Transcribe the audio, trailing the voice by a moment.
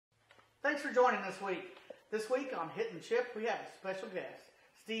Thanks for joining this week. This week on Hit and Chip, we have a special guest.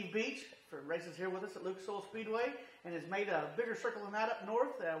 Steve Beach races here with us at Lucas Oil Speedway and has made a bigger circle than that up north.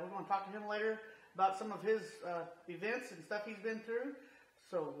 We're going to talk to him later about some of his events and stuff he's been through.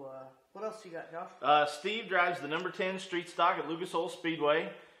 So, what else you got, Josh? Steve drives the number 10 street stock at Lucas Oil Speedway.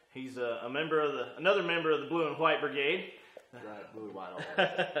 He's another member of the Blue and White Brigade. Right, blue and white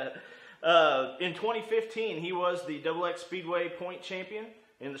always. In 2015, he was the XX Speedway point champion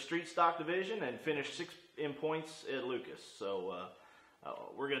in the street stock division and finished 6th in points at Lucas. So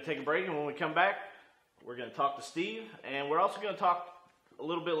we're going to take a break, and when we come back, we're going to talk to Steve, and we're also going to talk a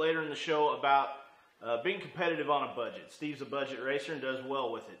little bit later in the show about being competitive on a budget. Steve's a budget racer and does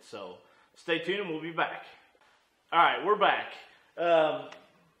well with it. So stay tuned, and we'll be back. All right, we're back.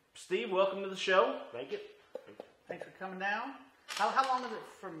 Steve, welcome to the show. Thank you. Thanks for coming down. How long is it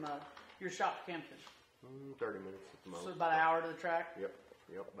from your shop to Kempton? 30 minutes at the most. So about an hour to the track?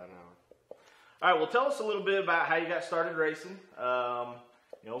 Yep, about an hour. All right, well, tell us a little bit about how you got started racing.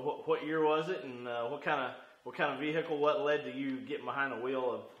 What year was it, and what kind of vehicle? What led to you getting behind the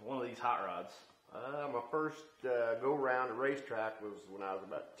wheel of one of these hot rods? My first go around a racetrack was when I was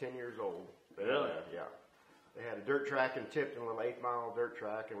about 10 years old. Really? Yeah. They had a dirt track in Tipton, a little 8-mile dirt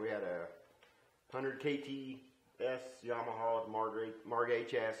track, and we had a 100 KTS Yamaha with Margay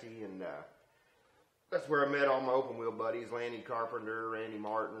chassis, and that's where I met all my open wheel buddies, Lanny Carpenter, Randy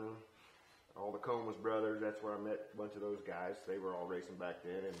Martin, all the Comas brothers. That's where I met a bunch of those guys. They were all racing back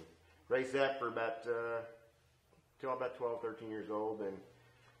then, and raced that for about till about 12, 13 years old. And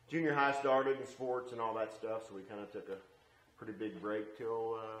junior high started in sports and all that stuff, so we kind of took a pretty big break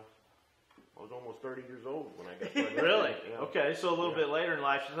till I was almost 30 years old when I got started. Really? Yeah. Okay, so a little bit later in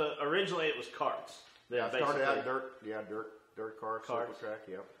life. So originally it was karts. Yeah, I started out dirt carts, local track.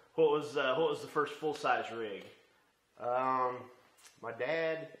 Yeah. What was the first full size rig? My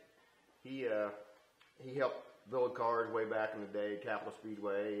dad, he helped build cars way back in the day, Capitol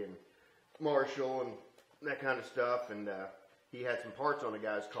Speedway and Marshall and that kind of stuff. And he had some parts on the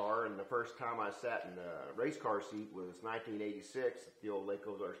guy's car. And the first time I sat in the race car seat was 1986 at the old Lake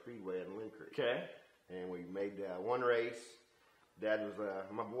Ozark Speedway in Lynn Creek. Okay. And we made one race. Dad was,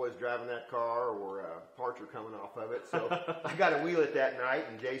 my boys driving that car, or parts were coming off of it. So I got to wheel it that night,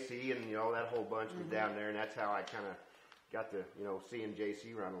 and JC and, that whole bunch was down there, and that's how I kind of got to, seeing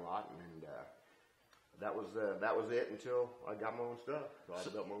JC run a lot, and that was it until I got my own stuff. So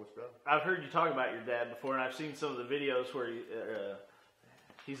I built my own stuff. I've heard you talk about your dad before, and I've seen some of the videos where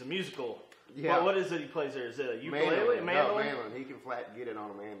he's a musical. Yeah. What is it he plays there? Is it a ukulele? Mandolin. No, mandolin. He can flat get it on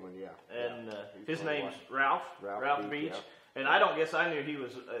a mandolin, yeah. And his name's Ralph Beach. Yeah. And I don't guess I knew he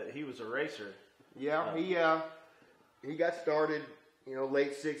was a racer. Yeah, he got started,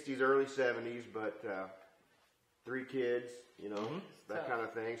 late 60s, early 70s, but 3 kids, that kind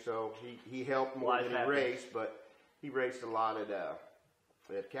of thing. So he helped more than he raced, but he raced a lot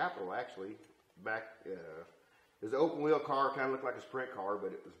at Capitol, actually. Back, his open wheel car kind of looked like a sprint car,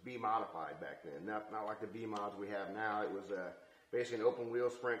 but it was B modified back then. Not like the B mods we have now. It was basically an open wheel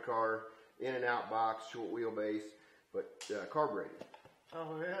sprint car, in and out box, short wheelbase. But carbureted.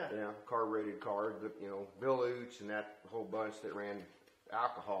 Oh, yeah. Yeah, carbureted cars. Bill Ooch and that whole bunch that ran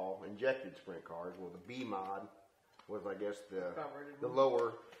alcohol injected sprint cars. Well, the B mod was, I guess, the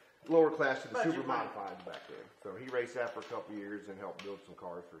lower class of the super modifieds back then. So he raced that for a couple years and helped build some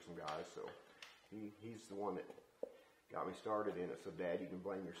cars for some guys. So he's the one that got me started in it. So, Dad, you can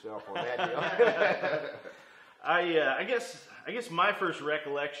blame yourself on that deal. I guess my first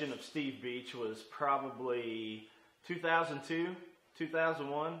recollection of Steve Beach was probably 2002,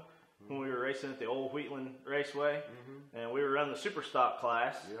 2001, when we were racing at the old Wheatland Raceway, and we were running the super stock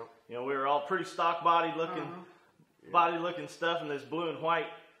class. Yep. We were all pretty stock body looking stuff, and this blue and white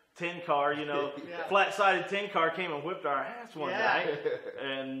 10 car, flat-sided 10 car came and whipped our ass one night,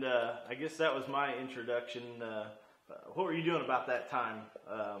 and I guess that was my introduction. What were you doing about that time?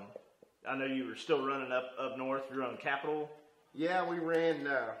 I know you were still running up north. You were running Capitol. Yeah, we ran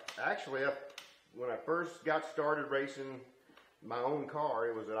actually up. When I first got started racing my own car,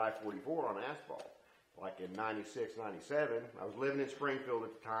 it was at I-44 on asphalt, like in 96, 97. I was living in Springfield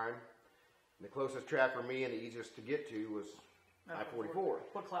at the time. And the closest track for me and the easiest to get to was I-44.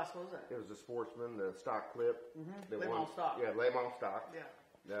 What class was that? It was the Sportsman, the stock clip. Le Mans stock. Yeah, Le Mans stock.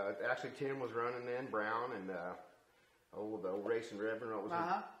 Yeah. Actually, Tim was running then, Brown, and the old racing reverend. What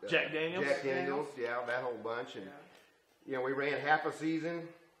was it? Jack Daniels. Jack Daniels, yeah, that whole bunch. And we ran half a season.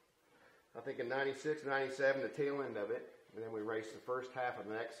 I think in 96, 97, the tail end of it. And then we raced the first half of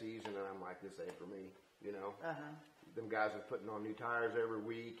the next season, and I'm like, this ain't for me, Them guys were putting on new tires every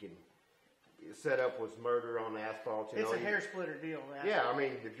week, and setup was murder on asphalt. It's a hair splitter deal. Yeah, I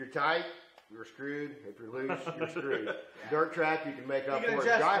mean, if you're tight, you're screwed. If you're loose, you're screwed. Dirt track, you can make up for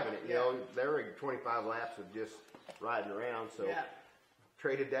it driving it. You know, they were 25 laps of just riding around. So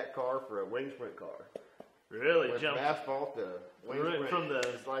traded that car for a wing sprint car. Really? Went from asphalt to wing sprint. From the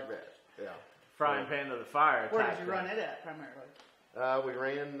just like that. Yeah. Frying pan to the fire. Where did you run it at primarily? We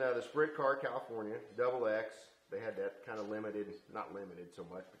ran the sprint car, California, double X. They had that kind of limited, not limited so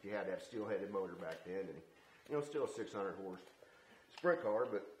much, but you had to have steel-headed motor back then, and you know, still a 600 horse sprint car.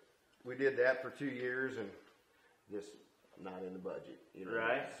 But we did that for 2 years, and just not in the budget, you know.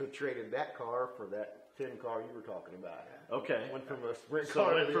 Right. So traded that car for that tin car you were talking about. Okay. Went from a sprint So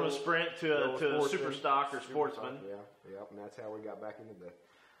car. went from a sprint to a super stock or sportsman. Yeah, and that's how we got back into the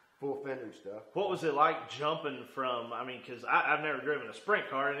full fender stuff. What was it like jumping from? I mean, because I've never driven a sprint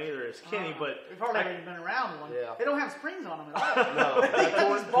car, and neither has Kenny. But we've hardly even been around one. Yeah. They don't have springs on them at all. No,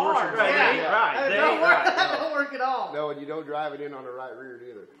 these bars. Right. That don't work at all. No, and you don't drive it in on the right rear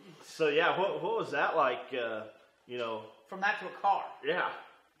either. So yeah, what was that like? You know, from that to a car. Yeah.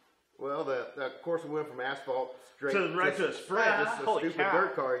 Well, of course, we went from asphalt straight to a sprint. Just a stupid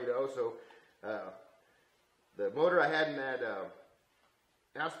dirt car, you know. So the motor I had in that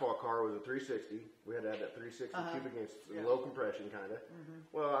asphalt car was a 360. We had to have that 360 cubic inch, low compression kind of.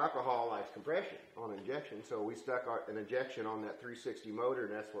 Well, alcohol likes compression on injection, so we stuck an injection on that 360 motor,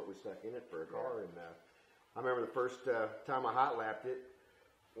 and that's what we stuck in it for a car. And I remember the first time I hot lapped it,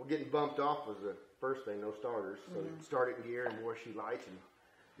 well, getting bumped off was the first thing, no starters. So you start it in gear and more she lights, and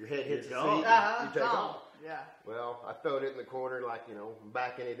your head hits the seat, and you take off. Yeah. Well, I throwed it in the corner, like, you know,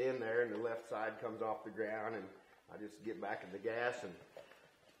 backing it in there, and the left side comes off the ground, and I just get back in the gas, and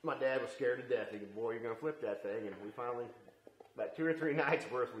my dad was scared to death. He said, "Boy, you're going to flip that thing." And we finally, about 2 or 3 nights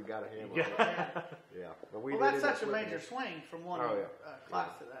worth, we got a handle on it. Yeah. But well, that's such a major swing from one class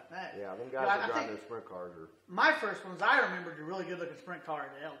to that next. Yeah, them guys that drive those sprint cars are... My first ones, I remembered a really good-looking sprint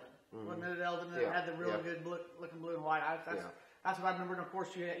car at Eldon. Wasn't it at Eldon that had the really good looking blue and white? That's what I remembered. And of course,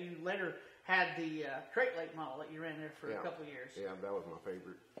 you later had the Crate Lake model that you ran there for a couple of years. Yeah, that was my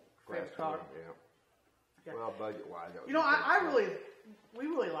favorite car. Yeah. Well, budget-wise, that was we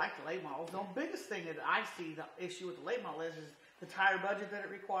really like the late models. The biggest thing that I see the issue with the late model is the tire budget that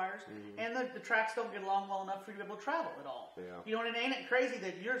it requires, and the tracks don't get along well enough for you to be able to travel at all. Yeah. You know, and ain't it crazy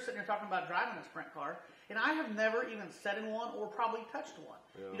that you're sitting there talking about driving a sprint car, and I have never even sat in one or probably touched one.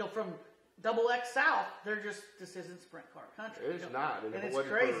 Yeah. You know, from Double X South, this isn't sprint car country. It's not. And if it it's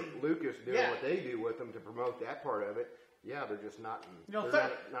wasn't crazy. for Lucas doing what they do with them to promote that part of it, they're just not in,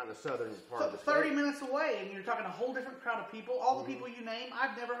 not in the southern part of the state. 30 minutes away, and you're talking a whole different crowd of people. All the people you name,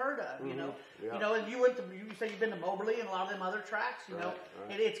 I've never heard of. You know, you know, and you say you've been to Moberly and a lot of them other tracks. You know,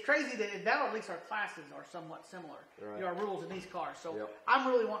 and it's crazy that now at least our classes are somewhat similar. You know, our rules in these cars. So I'm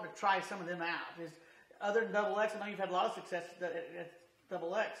really wanting to try some of them out. Other than Double X, I know you've had a lot of success at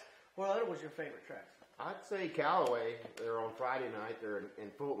Double X. What other was your favorite tracks? I'd say Callaway. They're on Friday night. They're in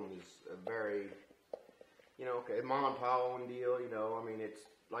Fulton. Is a very mom and pa owned deal, you know. I mean, it's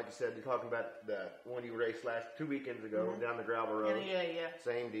like you said, you're talking about the one you raced 2 weekends ago down the gravel road. Yeah.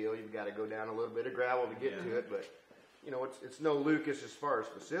 Same deal. You've got to go down a little bit of gravel to get to it, but you know, it's no Lucas as far as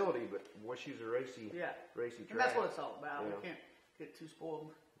facility, but boy, she's a racy track. And that's what it's all about. We can't get too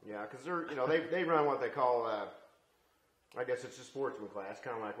spoiled. Yeah, because they run what they call I guess it's a sportsman class,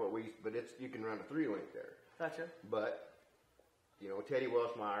 kind of like what but you can run a 3-link there. Gotcha. But you know, Teddy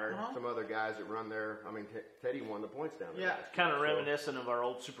Welsmeyer, some other guys that run there. I mean, Teddy won the points down there. Yeah, kind of reminiscent of our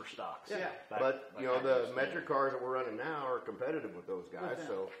old super stocks. Yeah. But you know, the metric cars that we're running now are competitive with those guys.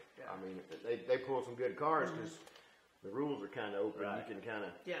 So, I mean, they pull some good cars because the rules are kind of open. You can kind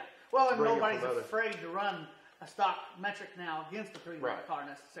of Well, and nobody's afraid to run a stock metric now against the 3-link car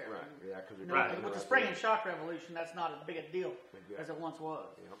necessarily. Right. Yeah, because with the spring and shock revolution, that's not as big a deal as it once was.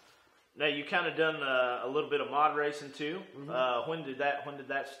 Yep. Now you kind of done a little bit of mod racing too. When did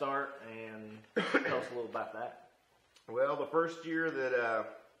that start? And tell us a little about that. Well, the first year that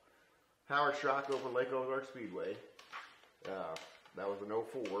Howard Schrock opened Lake Ozark Speedway, that was in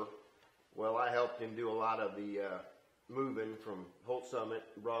 04. Well, I helped him do a lot of the moving from Holt Summit,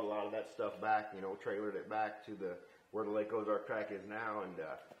 brought a lot of that stuff back. You know, trailered it back to where the Lake Ozark track is now, and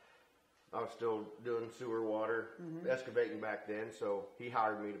I was still doing sewer water, excavating back then, so he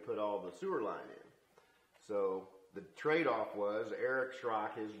hired me to put all the sewer line in. So the trade-off was Eric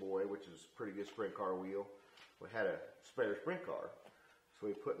Schrock, his boy, which is a pretty good sprint car wheel, had a spare sprint car. So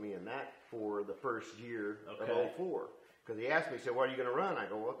he put me in that for the first year of 04. Because he asked me, he said, "What are you going to run?" I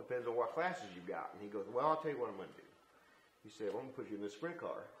go, "Well, it depends on what classes you've got." And he goes, "Well, I'll tell you what I'm going to do." He said, "Well, I'm going to put you in this sprint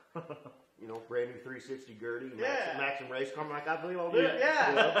car." you know, brand new 360 Gertie, Yeah. Maxim race car. I'm like, I believe I'll do it.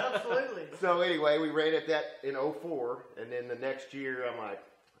 Yeah, absolutely. So anyway, we ran at that in 04, and then the next year, I'm like,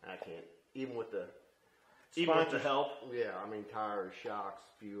 I can't. Even with the help. Yeah, I mean, tires, shocks,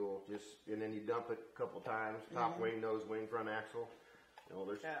 fuel, and then you dump it a couple times, top wing, nose wing, front axle. You know,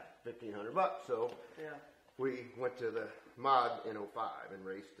 there's $1,500. So we went to the mod in 05 and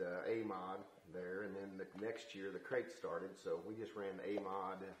raced A mod there, and then the next year the crate started, so we just ran the A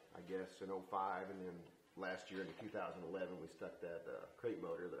mod, I guess, in 05, and then last year in 2011 we stuck that crate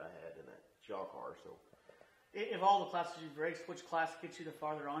motor that I had in that Shaw car. So, if all the classes you've raced, which class gets you the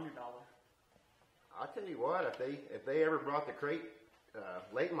farther on your dollar? I'll tell you what, if they ever brought the crate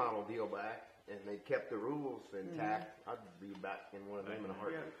late model deal back and they kept the rules intact, I'd be back in one of them in a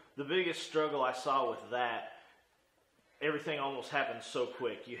heartbeat. The biggest struggle I saw with that, everything almost happened so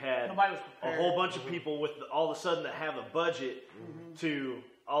quick. You had a whole bunch of people with all of a sudden that have a budget to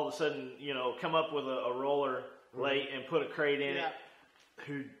all of a sudden, you know, come up with a roller late and put a crate in it,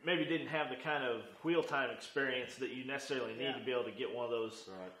 who maybe didn't have the kind of wheel time experience that you necessarily need to be able to get one of those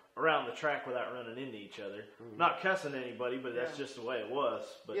around the track without running into each other. Not cussing anybody, but that's just the way it was.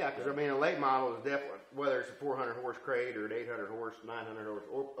 But, yeah, because I mean, a late model is definitely, whether it's a 400 horse crate or an 800 horse, 900 horse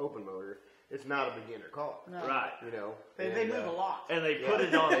open motor, it's not a beginner car. No. Right. You know, They move a lot. And they put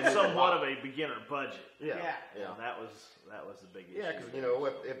it on somewhat of a beginner budget. Yeah. And that was the big issue. Yeah, because you know,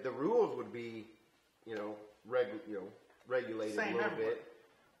 if the rules would be, you know, regulated a little bit,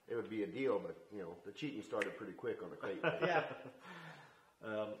 it would be a deal. But you know, the cheating started pretty quick on the crate.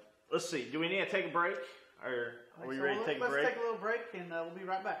 Let's see. Do we need to take a break, or are we ready to take a break? Let's take a little break, and we'll be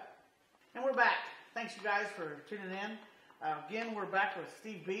right back. And we're back. Thanks, you guys, for tuning in. Again, we're back with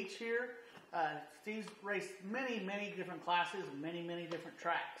Steve Beach here. Steve's raced many, many different classes and many, many different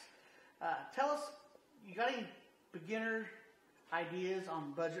tracks. Tell us, you got any beginner ideas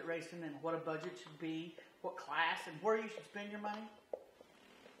on budget racing and what a budget should be, what class, and where you should spend your money?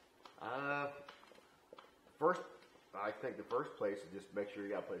 I think the first place is just make sure you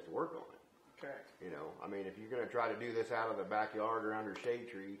got a place to work on it. Correct. You know, I mean, if you're going to try to do this out of the backyard or under a shade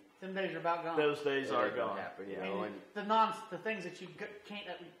tree, them days are about gone. Those days are gone. Happen, you know, and the things that you can't,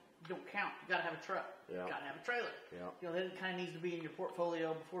 you don't count. You got to have a truck. You got to have a trailer. You know, that kind of needs to be in your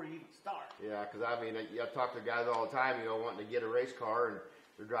portfolio before you even start. Yeah, because I mean, I talk to guys all the time, you know, wanting to get a race car, and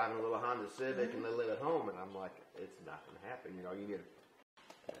they're driving a little Honda Civic and they live at home, and I'm like, it's not going to happen. You know, you need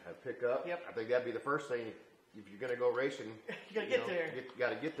a pickup. Yep. I think that'd be the first thing. If you're going to go racing, you got to get there. You got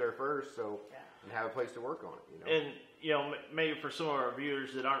to get there first, and have a place to work on it. You know? And you know, maybe for some of our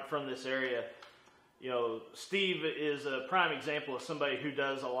viewers that aren't from this area, you know, Steve is a prime example of somebody who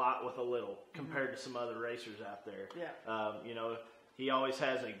does a lot with a little compared to some other racers out there. Yeah. You know, he always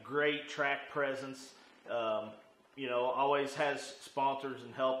has a great track presence. You know, always has sponsors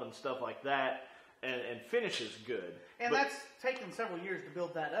and help and stuff like that, and finishes good. And that's taken several years to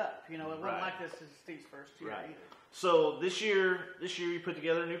build that up. You know, it wasn't like this is Steve's first year either. So this year you put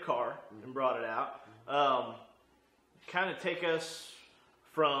together a new car and brought it out. Kind of take us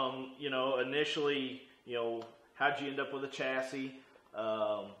from, you know, initially, you know, how'd you end up with a chassis?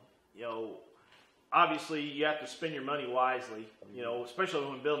 You know, obviously you have to spend your money wisely, you know, especially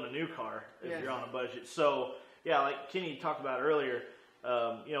when building a new car if you're on a budget. So, yeah, like Kenny talked about earlier,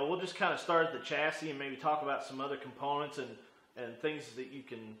 you know, we'll just kind of start at the chassis and maybe talk about some other components and things that you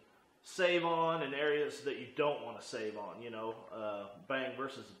can save on and areas that you don't want to save on, you know, bang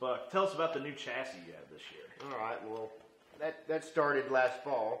versus buck. Tell us about the new chassis you had this year. All right, well, that started last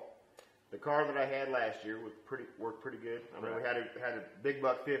fall. The car that I had last year worked pretty good. I mean, we had a big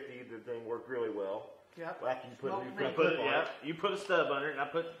buck 50. The thing worked really well. Yep. After you put a new front clip on it. You put a stub under it, and I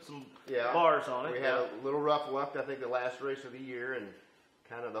put some bars on it. We had a little rough luck, I think, the last race of the year, and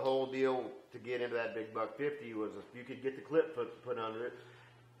kind of the whole deal to get into that big buck 50 was if you could get the clip put under it,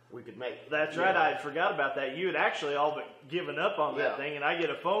 we could make it. That's right. I had forgot about that. You had actually all but given up on that thing, and I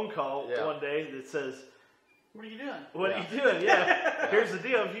get a phone call one day that says, "What are you doing? What are you doing? Yeah. Here's the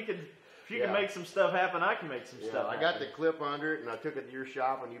deal. If you can make some stuff happen, I can make some stuff happen." I got the clip under it, and I took it to your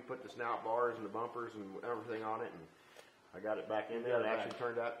shop, and you put the snout bars and the bumpers and everything on it, and I got it back in there. It actually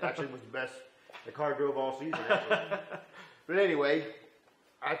turned out, was the best the car drove all season, actually. But anyway,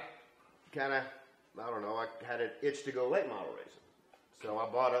 I kind of, I had an itch to go late model racing. So I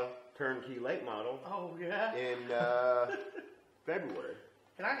bought a turnkey late model. Oh, yeah? In February.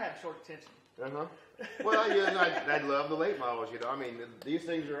 And I had short attention. Uh-huh. Well, I'd love the late models, you know. I mean, these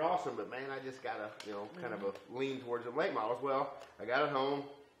things are awesome, but man, I just got to, you know, kind of a lean towards the late models. Well, I got it home,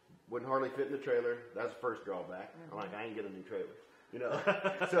 wouldn't hardly fit in the trailer. That's the first drawback. I'm like, I ain't getting a new trailer, you know.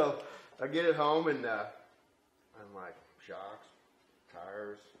 So I get it home, and I'm like, shocks,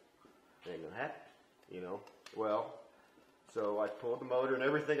 tires, Ain't gonna happen, you know. Well, so I pulled the motor and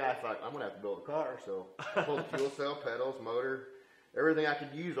everything. I thought, I'm gonna have to build a car. So I pulled the fuel cell, pedals, motor, everything I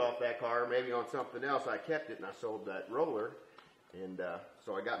could use off that car, maybe on something else. I kept it and I sold that roller. And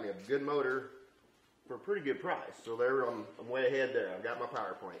so I got me a good motor for a pretty good price. So there, I'm way ahead there. I've got my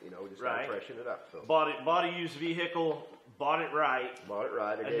PowerPoint, you know, just got to freshen it up. So. Bought a used vehicle, bought it right.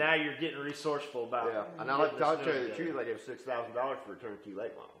 And now you're getting resourceful about it. Yeah, and I'll tell you the truth, I gave $6,000 for a turnkey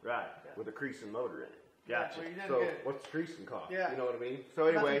late model. Right. With a creasing motor in it. Gotcha. Yeah, so what's the creasing cost? Yeah. You know what I mean? So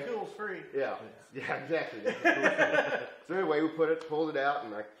anyway. Nothing tools free. Yeah, exactly. So anyway, we pulled it out,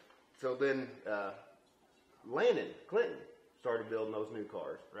 and so then Landon Clinton started building those new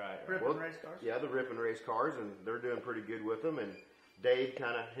cars. Right. Rip and race cars. Yeah, the rip and race cars, and they're doing pretty good with them. And Dave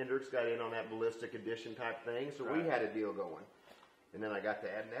Hendricks got in on that ballistic edition type thing, so we had a deal going. And then I got to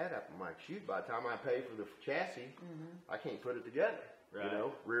adding that up. I'm like, shoot, by the time I pay for the chassis, I can't put it together. Right. You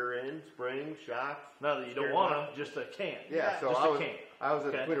know, rear end, springs, shocks. No, you don't want them, just a can. Yeah, so I was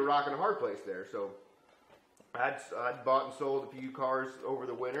between a rock and a hard place there. So I'd bought and sold a few cars over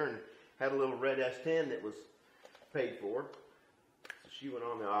the winter and had a little red S10 that was paid for. So she went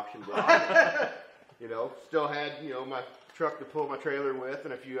on the auction block. You know, still had, you know, my truck to pull my trailer with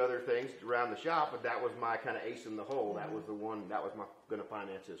and a few other things around the shop, but that was my kind of ace in the hole. That was the one, that was my going to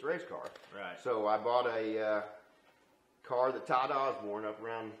finance this race car. Right. So I bought a car that Todd Osborne up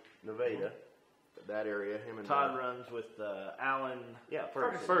around Nevada, that area. Him and Todd runs with Alan. Yeah,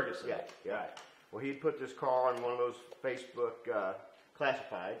 Ferguson. Yeah. Right. Well, he'd put this car on one of those Facebook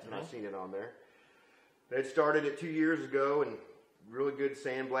classifieds, and I seen it on there. They'd started it 2 years ago, and really good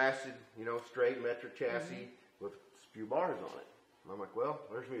sandblasted, you know, straight metric chassis with a few bars on it. And I'm like, well,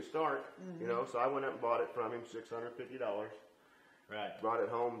 there's me to start, you know. So I went up and bought it from him, $650. Right. Brought it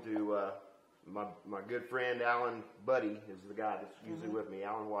home to my good friend Alan Buddy is the guy that's usually with me,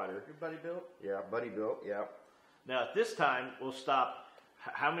 Alan Wider. Your buddy built? Yeah, Buddy built, yeah. Now at this time, we'll stop.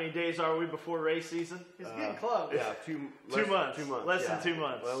 How many days are we before race season? It's getting close. Yeah, 2 months. 2 months. Less than 2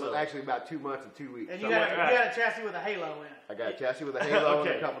 months. Well, so. actually about 2 months and 2 weeks. And you got a chassis with a halo in it. I got a chassis with a halo and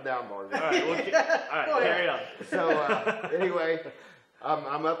a couple down bars. All right, carry on. So anyway,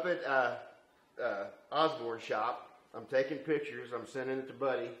 I'm up at Osborne's shop. I'm taking pictures. I'm sending it to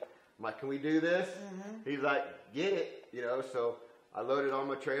Buddy. I'm like, can we do this? He's like, get it. You know, so I load it on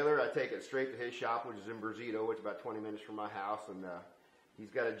my trailer. I take it straight to his shop, which is in Brazito, which is about 20 minutes from my house. And he's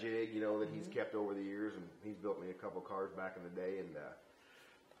got a jig, you know, that he's kept over the years. And he's built me a couple cars back in the day. And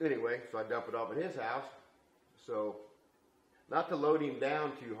anyway, so I dump it off at his house. So not to load him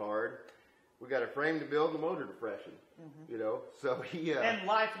down too hard, we got a frame to build and a motor to freshen. You know, so he and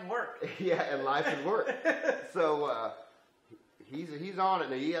life and work. Yeah, and life and work. So he's on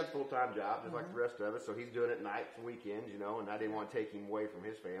it now. He has a full-time job just like the rest of us. So he's doing it nights and weekends, you know. And I didn't want to take him away from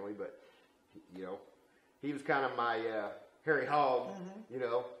his family, but you know, he was kind of my hairy hog, you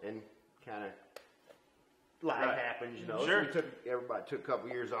know, and kind of life happens, you know. Sure. So everybody took a couple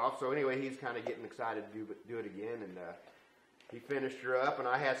years off. So anyway, he's kind of getting excited to do it again, and he finished her up, and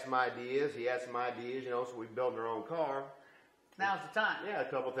I had some ideas. He had some ideas, you know, so we built our own car. Now's the time. Yeah, a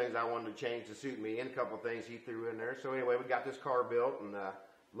couple things I wanted to change to suit me, and a couple things he threw in there. So anyway, we got this car built, and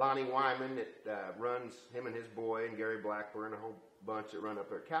Lonnie Wyman that runs, him and his boy, and Gary Blackburn, a whole bunch that run up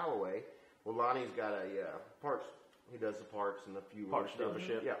there at Callaway. Well, Lonnie's got a parts. He does the parts and a few parts stuff.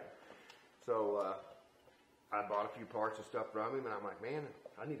 dealership. Yeah. So I bought a few parts and stuff from him, and I'm like, man,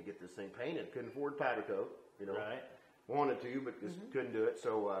 I need to get this thing painted. Couldn't afford powder coat, you know. Right. Wanted to, but just couldn't do it.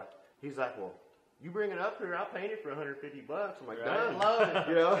 So he's like, well, you bring it up here, I'll paint it for $150. I'm like, done. Love it.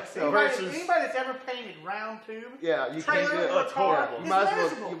 You know, so anybody that's ever painted round tube, yeah, you trailer can't do it. or car, You might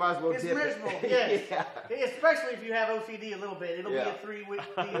as well it's dip miserable. it. Yes. Yeah. Especially if you have OCD a little bit. It'll be a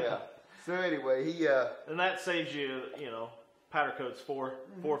 3-week deal. Yeah. So anyway, he and that saves you, you know, powder coat's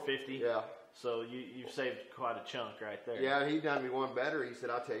 $450. Yeah. So you've saved quite a chunk right there. Yeah, he done me one better. He said,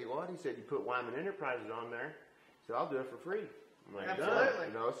 I'll tell you what. He said, you put Wyman Enterprises on there. He said, I'll do it for free. I'm like, absolutely. done.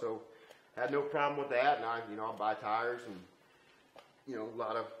 You know, so had no problem with that. And I'll buy tires and, you know, a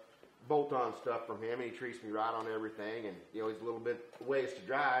lot of bolt-on stuff from him. And he treats me right on everything. And, you know, he's a little bit ways to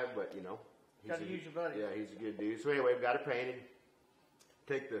drive, but, you know. Got to use your buddy. Yeah, he's a good dude. So anyway, we've got it painted.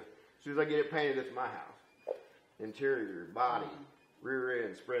 As soon as I get it painted, it's my house. Interior, body, rear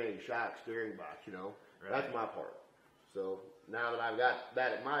end, spring, shock, steering box, you know. Right. That's my part. So now that I've got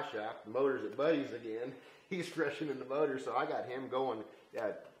that at my shop, the motor's at Buddy's again. He's freshening the motor, so I got him going.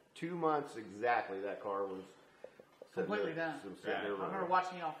 Yeah, 2 months exactly that car was completely done. I remember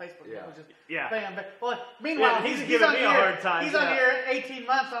watching you on Facebook. Yeah. It was just bam. Well, meanwhile, he's giving me a hard time. He's on here 18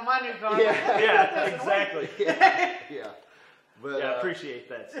 months on my new car. Yeah, exactly. Yeah. But, yeah, I appreciate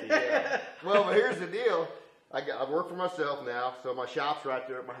that, Steve. Yeah. Well, but here's the deal. I work for myself now, so my shop's right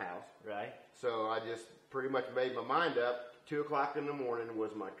there at my house. Right. So I just pretty much made my mind up. 2 o'clock in the morning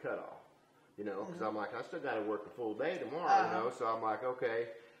was my cutoff. You know, because I'm like, I still got to work a full day tomorrow, you know. So I'm like, okay,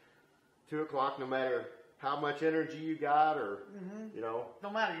 2 o'clock, no matter how much energy you got or, you know. No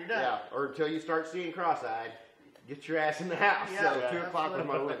matter, you're done. Yeah, or until you start seeing cross-eyed, get your ass in the house. Yeah, so yeah, 2 o'clock was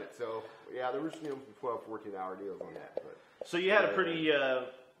my absolutely. limit. So, yeah, there were some 12, 14-hour deals on that. But So you had a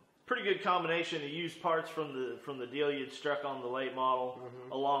pretty good combination of used parts from the deal you'd struck on the late model,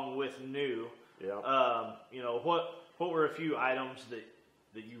 along with new. yeah. You know, what were a few items that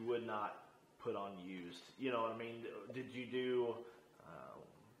you would not put on used? You know what I mean? Did you do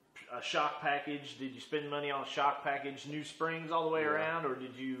a shock package? Did you spend money on a shock package, new springs all the way around, or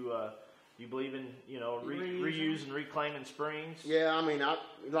did you you believe in reuse and reclaiming springs? Yeah, I mean, I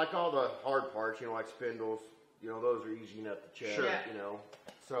like all the hard parts, you know, like spindles. You know, those are easy enough to check. Sure. You know,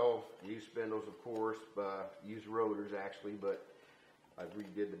 so use spindles, of course. Use rotors actually, but I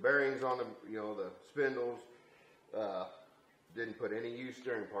redid the bearings on the spindles. Didn't put any used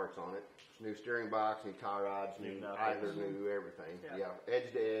steering parts on it. New steering box, new tie rods, new idler, new everything. Yeah,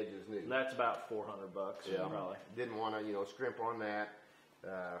 edge to edge is new. And that's about $400. Yeah, probably. Didn't want to scrimp on that.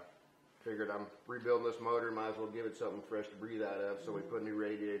 Figured I'm rebuilding this motor, might as well give it something fresh to breathe out of. So we put a new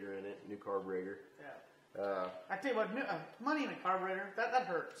radiator in it, new carburetor. Yeah. I tell you what, money in a carburetor, that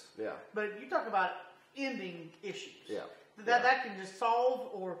hurts. Yeah. But you talk about ending issues. Yeah. That can just solve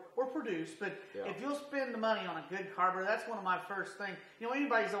or produce. But Yeah. if you'll spend the money on a good carburetor, that's one of my first things. You know,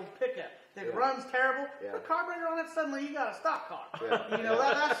 anybody's old pickup that Yeah. runs terrible, Yeah. the carburetor on it, suddenly you got a stock car. Yeah. You know,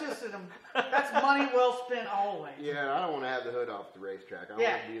 that's just that's money well spent always. Yeah, I don't want to have the hood off the racetrack. I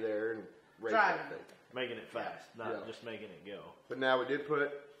want to be there and race Driving. that thing. Making it fast, not just making it go. But now we did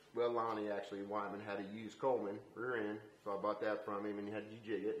put, Lonnie actually, Wyman had to use Coleman rear end, so I bought that from him and he had to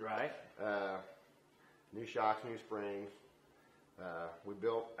jig it. Right. New shocks, new springs. We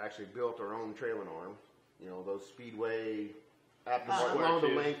actually built our own trailing arms. You know, those Speedway, aftermarket, along the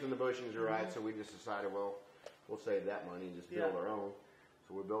length and the bushings are right, so we just decided, well, we'll save that money and just build our own.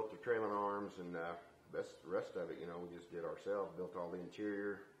 So we built the trailing arms and the rest of it, we just did ourselves, built all the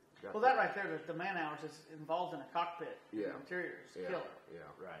interior. Well, that right there, the man hours is involved in a cockpit. Yeah. The interior is killer. Yeah.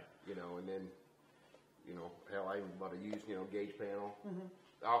 Right. And then, hell, I even bought a used, gauge panel.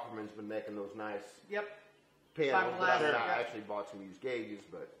 Alferman's been making those nice panels, but I actually bought some used gauges,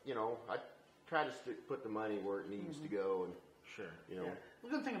 but, I try to put the money where it needs to go, and, Sure. The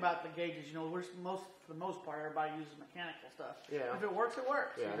good thing about the gauges, we're for the most part, everybody uses mechanical stuff. Yeah. If it works, it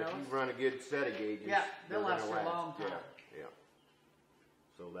works. Yeah, and if you run a good set of gauges, they'll they're last gonna for a long time. Yeah.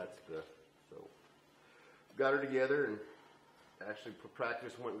 So got her together, and actually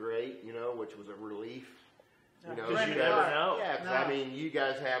practice went great, which was a relief. Because you never know. Yeah, because you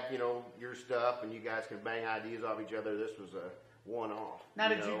guys have, your stuff, and you guys can bang ideas off each other. This was a one-off. Now,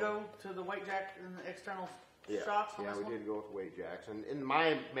 did you go to the weight jack and the external shocks on Yeah, this we one? did go with weight jacks. And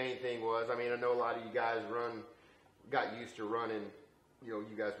my main thing was, I know a lot of you guys got used to running, you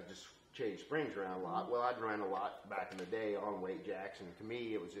guys would just change springs around a lot. Well, I'd run a lot back in the day on weight jacks, and to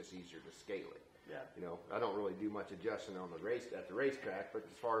me, it was just easier to scale it. Yeah. I don't really do much adjusting on the racetrack, but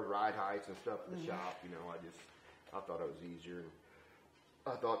as far as ride heights and stuff at the shop, I thought it was easier. And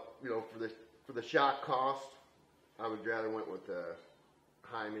I thought, for the shock cost, I would rather went with the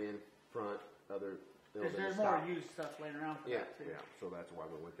Hyman front, other. Because there's more used stuff laying around for that too. Yeah. So that's why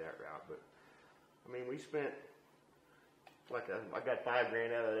we went that route. But we spent I got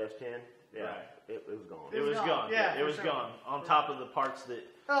 $5,000 out of that S10. Yeah, Right. it was gone. It was gone. Yeah, it was sure. gone. On top of the parts that.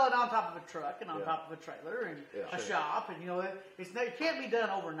 Well, and on top of a truck, and on top of a trailer, and a sure. shop, and it can't be done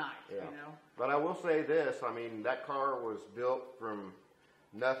overnight. Yeah. But I will say this: that car was built from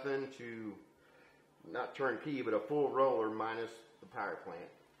nothing to not turnkey, but a full roller minus the power plant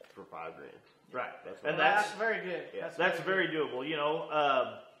for $5,000. Right. That's very good. Yeah. That's very doable.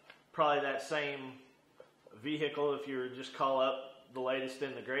 Probably that same vehicle, if you just call up the latest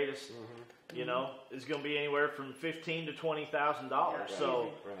and the greatest, is going to be anywhere from $15,000 to $20,000. Yeah,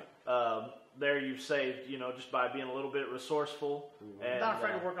 so Right. there you've saved, just by being a little bit resourceful and not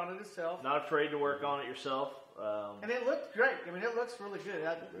afraid to work on it itself. Not afraid to work on it yourself. And it looked great. It looks really good.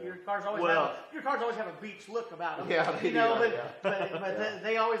 Your cars always have a beach look about them. Yeah, they do, but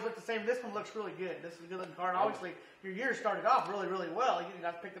they always look the same. This one looks really good. This is a good looking car. And obviously, your year started off really, really well. You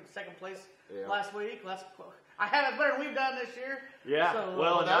guys picked up second place last week. I have it better than we've done this year. Yeah. So,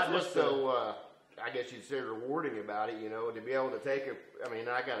 well, that's what's so I guess you'd say rewarding about it. To be able to take it.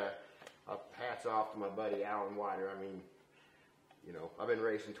 I got a hats off to my buddy Alan Wider. I've been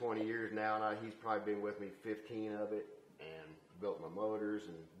racing 20 years now, and he's probably been with me 15 of it. and built my motors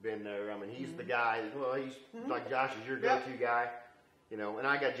and been there. I mean, he's the guy. Well, he's like Josh is your go-to guy. You know, and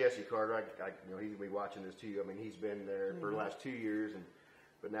I got Jesse Carter. You know, he's gonna be watching this too. I mean, he's been there for the last 2 years,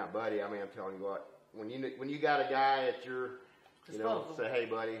 but now, buddy, I mean, I'm telling you what, when you got a guy at your, you know, say, hey,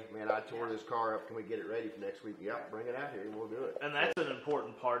 buddy, man, I tore this car up. Can we get it ready for next week? Yep, bring it out here and we'll do it. And that's an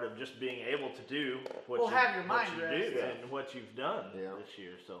important part of just being able to do what you do and what you've done this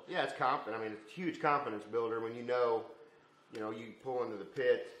year. So yeah, it's confident. I mean, it's a huge confidence builder when you know, you pull into the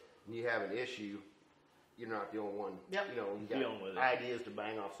pit and you have an issue. You're not the only one. Yep. You know, you got ideas to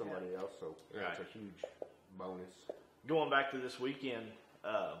bang off somebody else. So that's a huge bonus. Going back to this weekend,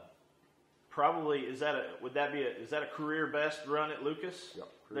 probably is that a career best run at Lucas? Yep,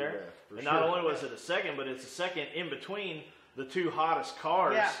 there. Best, and not only was it a second, but it's a second in between the two hottest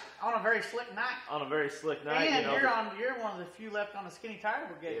cars. Yeah, on a very slick night. On a very slick night. And you're one of the few left on the skinny tire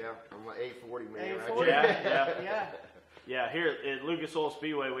brigade. Yeah, I'm an 840 man. A40. Yeah. Yeah, here at Lucas Oil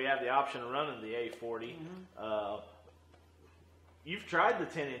Speedway, we have the option of running the A40. You've tried the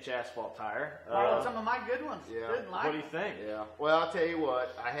 10-inch asphalt tire. Borrowed some of my good ones. Yeah. What do you think? Yeah. Well, I'll tell you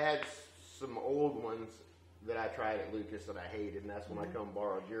what. I had some old ones that I tried at Lucas that I hated, and that's when I come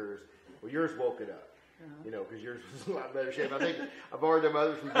borrowed yours. Well, yours woke it up. You know, because yours was in a lot better shape. I think I borrowed them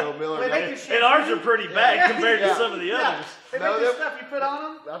others from Joe Miller. And ours are pretty bad compared to some of the others. They make the stuff you put on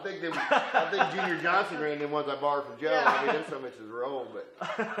them. I think Junior Johnson ran them ones I borrowed from Joe. I mean, them some inches roll, but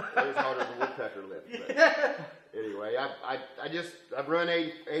it was harder than woodpecker lift. But anyway, I've run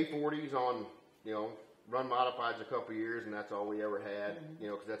A40s on, you know, run modifieds a couple years, and that's all we ever had. You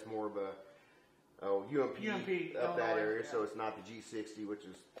know, because that's more of a UMP up that area, so it's not the G60, which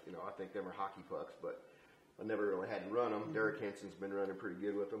is, you know, I think them are hockey pucks, but I never really had to run them. Derek Henson's been running pretty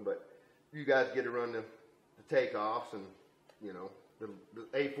good with them, but you guys get to run the takeoffs, and you know the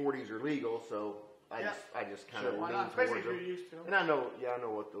A40s are legal, so I just kind of lean towards them. Used to them. And I know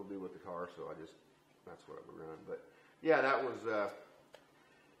what they'll do with the car, so that's what I would run. But yeah, that was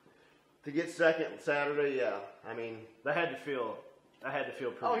to get second Saturday. Yeah, I mean that had to feel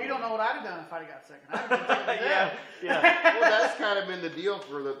pretty. Oh, you don't know what I'd have done if I'd got second. I'd have been yeah. Well, that's kind of been the deal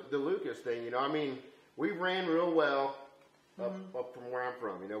for the Lucas thing. You know, I mean, we ran real well up from where I'm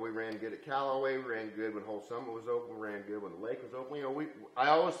from. You know, we ran good at Callaway. We ran good when Whole Summit was open. We ran good when the lake was open. You know, I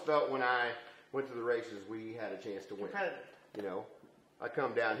always felt when I went to the races, we had a chance to win. You know, I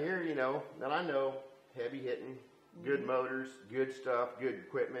come down here, you know, and I know heavy hitting, good motors, good stuff, good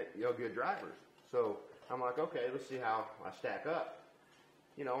equipment, you know, good drivers. So I'm like, okay, let's see how I stack up.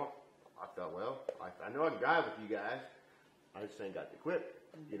 You know, I thought, well, I know I can drive with you guys. I just ain't got the equipment,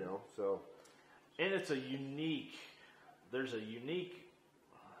 you know, so. And it's there's a unique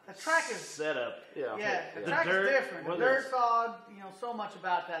the track is setup. Yeah, the track is different. The dirt's odd, you know, so much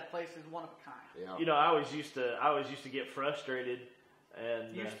about that place is one of a kind. Yeah. You know, I always used to get frustrated.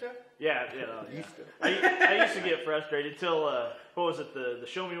 And used to? Yeah, you know. I used to get frustrated till, what was it, the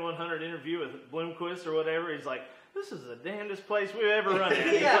Show Me 100 interview with Bloomquist or whatever. He's like, this is the damnedest place we've ever run in.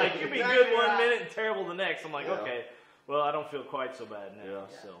 He's like, you'll be good one minute and terrible the next. I'm like, okay, well, I don't feel quite so bad now.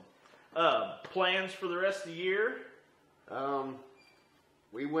 So, plans for the rest of the year?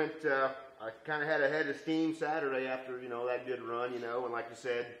 We went, I kind of had a head of steam Saturday after, you know, that good run, you know, and like you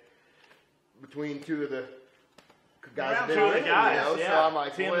said, between two of the guys that did it, you know, so I'm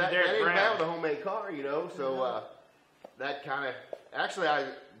like, boy, that ain't bad with a homemade car, you know, so that kind of, actually,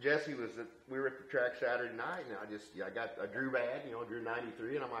 we were at the track Saturday night, and I drew bad, you know, drew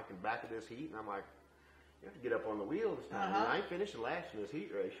 93, and I'm like in back of this heat, and I'm like, you have to get up on the wheel this time. I ain't finishing last in this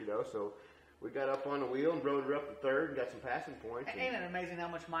heat race, you know, so we got up on the wheel and rode her up to third and got some passing points. Ain't it amazing how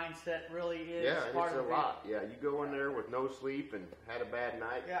much mindset really is? Yeah, and it's a lot. Yeah, you go in there with no sleep and had a bad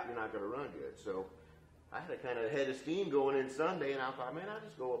night, you're not going to run good. So I had a kind of head of steam going in Sunday, and I thought, man, I'll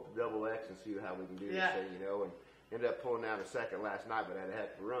just go up to Double X and see how we can do this thing, you know, and ended up pulling out a second last night, but had a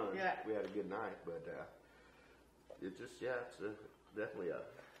heck of a run. Yeah. We had a good night, but it just, it's definitely a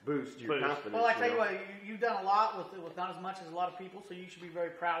boost to your confidence. Well, I tell you what, you've done a lot with not as much as a lot of people, so you should be very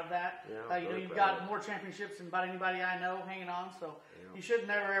proud of that. Yeah, you know, you've got more championships than about anybody I know hanging on, so you should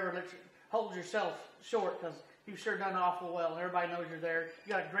never ever hold yourself short, because you've sure done awful well, and everybody knows you're there.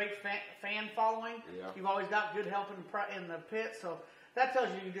 You got a great fan following. Yeah. You've always got good help in the pit, so that tells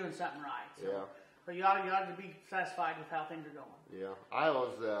you you're doing something right. So. Yeah. But you ought to be satisfied with how things are going. Yeah, I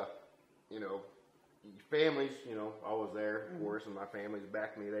was, you know, families, you know, I was there, of course, and my family's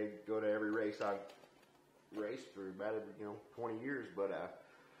backed me. They go to every race I've raced for about, 20 years. But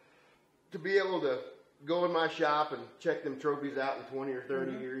to be able to go in my shop and check them trophies out in 20 or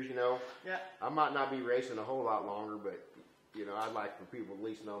 30 years, you know, I might not be racing a whole lot longer, but you know, I'd like for people to at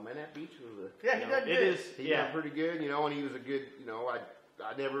least know, man, that Beach was a, Yeah, he done good. he done pretty good, you know, and he was a good, you know,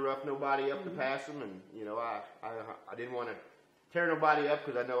 I never roughed nobody up to pass him, and, you know, I didn't want to tear nobody up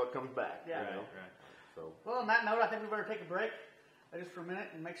because I know it comes back. Yeah. You know? Right. So. Well, on that note, I think we better take a break just for a minute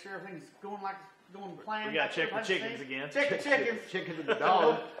and make sure everything's going like it's going planned. We got to check the chickens again. Check the chickens. Chickens and the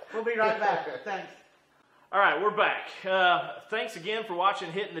dog. We'll be right back. Thanks. All right, we're back. Thanks again for watching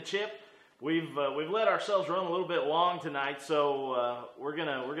Hitting the Chip. We've let ourselves run a little bit long tonight, so we're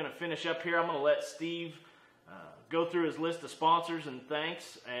gonna finish up here. I'm gonna let Steve go through his list of sponsors and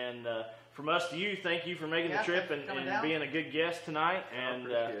thanks. And from us to you, thank you for making the trip and being a good guest tonight. And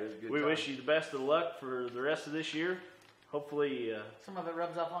we wish you the best of luck for the rest of this year. Hopefully, some of it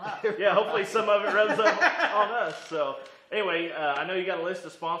rubs off on us. Yeah, hopefully some of it rubs up on us. So anyway, I know you got a list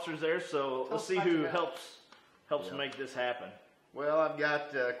of sponsors there, so let's see who helps make this happen. Well, I've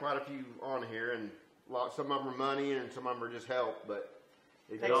got quite a few on here, and some of them are money, and some of them are just help. But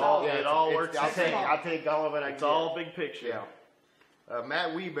it all works. I'll take all of it. It's all big picture. Yeah.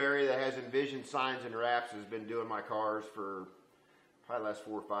 Matt Weeberry, that has Envision Signs and Wraps, has been doing my cars for probably the last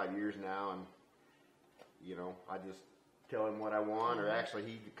 4 or 5 years now, and you know, I just tell him what I want, or actually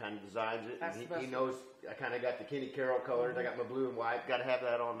he kind of designs it. And he knows I kind of got the Kenny Carroll colors. I got my blue and white. Got to have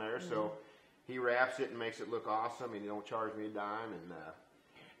that on there. So he wraps it and makes it look awesome, and he don't charge me a dime. And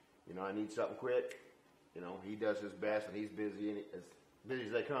you know, I need something quick. You know, he does his best, and he's busy, and as busy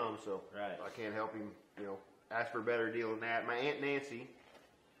as they come. So I can't help him. You know, ask for a better deal than that. My Aunt Nancy,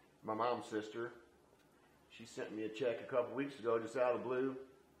 my mom's sister, she sent me a check a couple weeks ago just out of the blue.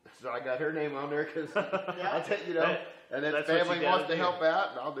 So I got her name on there because I'll take, you know, and if family wants to help out,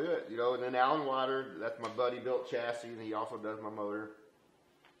 I'll do it, you know. And then Alan Water, that's my buddy, built chassis, and he also does my motor.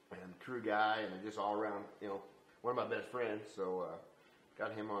 And crew guy, and just all around, you know, one of my best friends. So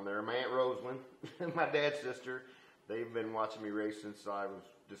got him on there. My Aunt Rosalind, my dad's sister, they've been watching me race since I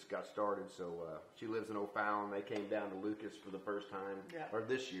just got started. So she lives in O'Fallon. They came down to Lucas for the first time, or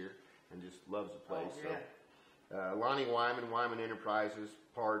this year, and just loves the place. Lonnie Wyman Enterprises,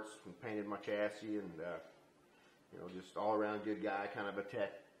 parts, and painted my chassis, and you know, just all around good guy, kind of a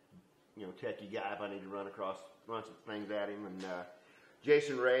techie guy if I need to run some things at him. And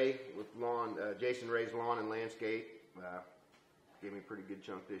Jason Ray with Jason Ray's Lawn and Landscape gave me a pretty good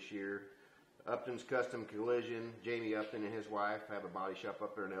chunk this year. Upton's Custom Collision, Jamie Upton and his wife have a body shop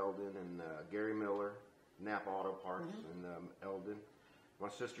up there in Eldon, and Gary Miller, Napa Auto Parts in Eldon. My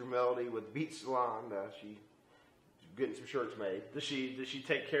sister Melody with Beach Salon, she's getting some shirts made. Does she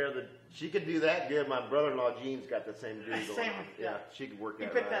take care of the? She could do that good. My brother-in-law Gene's got the same deal going on. Yeah, she could work that. You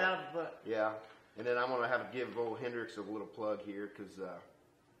picked that out of the book. Yeah, and then I'm gonna give old Hendrix a little plug here because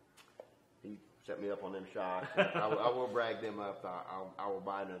he set me up on them shocks. I will brag them up. I will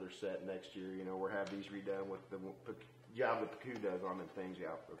buy another set next year. You know, we'll have these redone with the job that Pacoo does on them things. Yeah,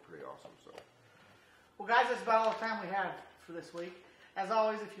 they're pretty awesome. So, well, guys, that's about all the time we have for this week. As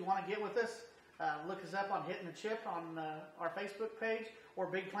always, if you want to get with us, look us up on Hitting the Chip on our Facebook page or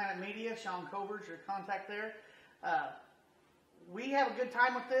Big Planet Media. Sean Cover's your contact there. We have a good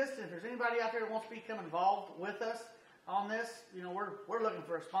time with this. If there's anybody out there that wants to become involved with us on this, you know, we're looking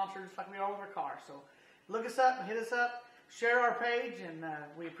for a sponsor just like we are with our car. So look us up and hit us up. Share our page, and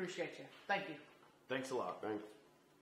we appreciate you. Thank you. Thanks a lot. Thanks.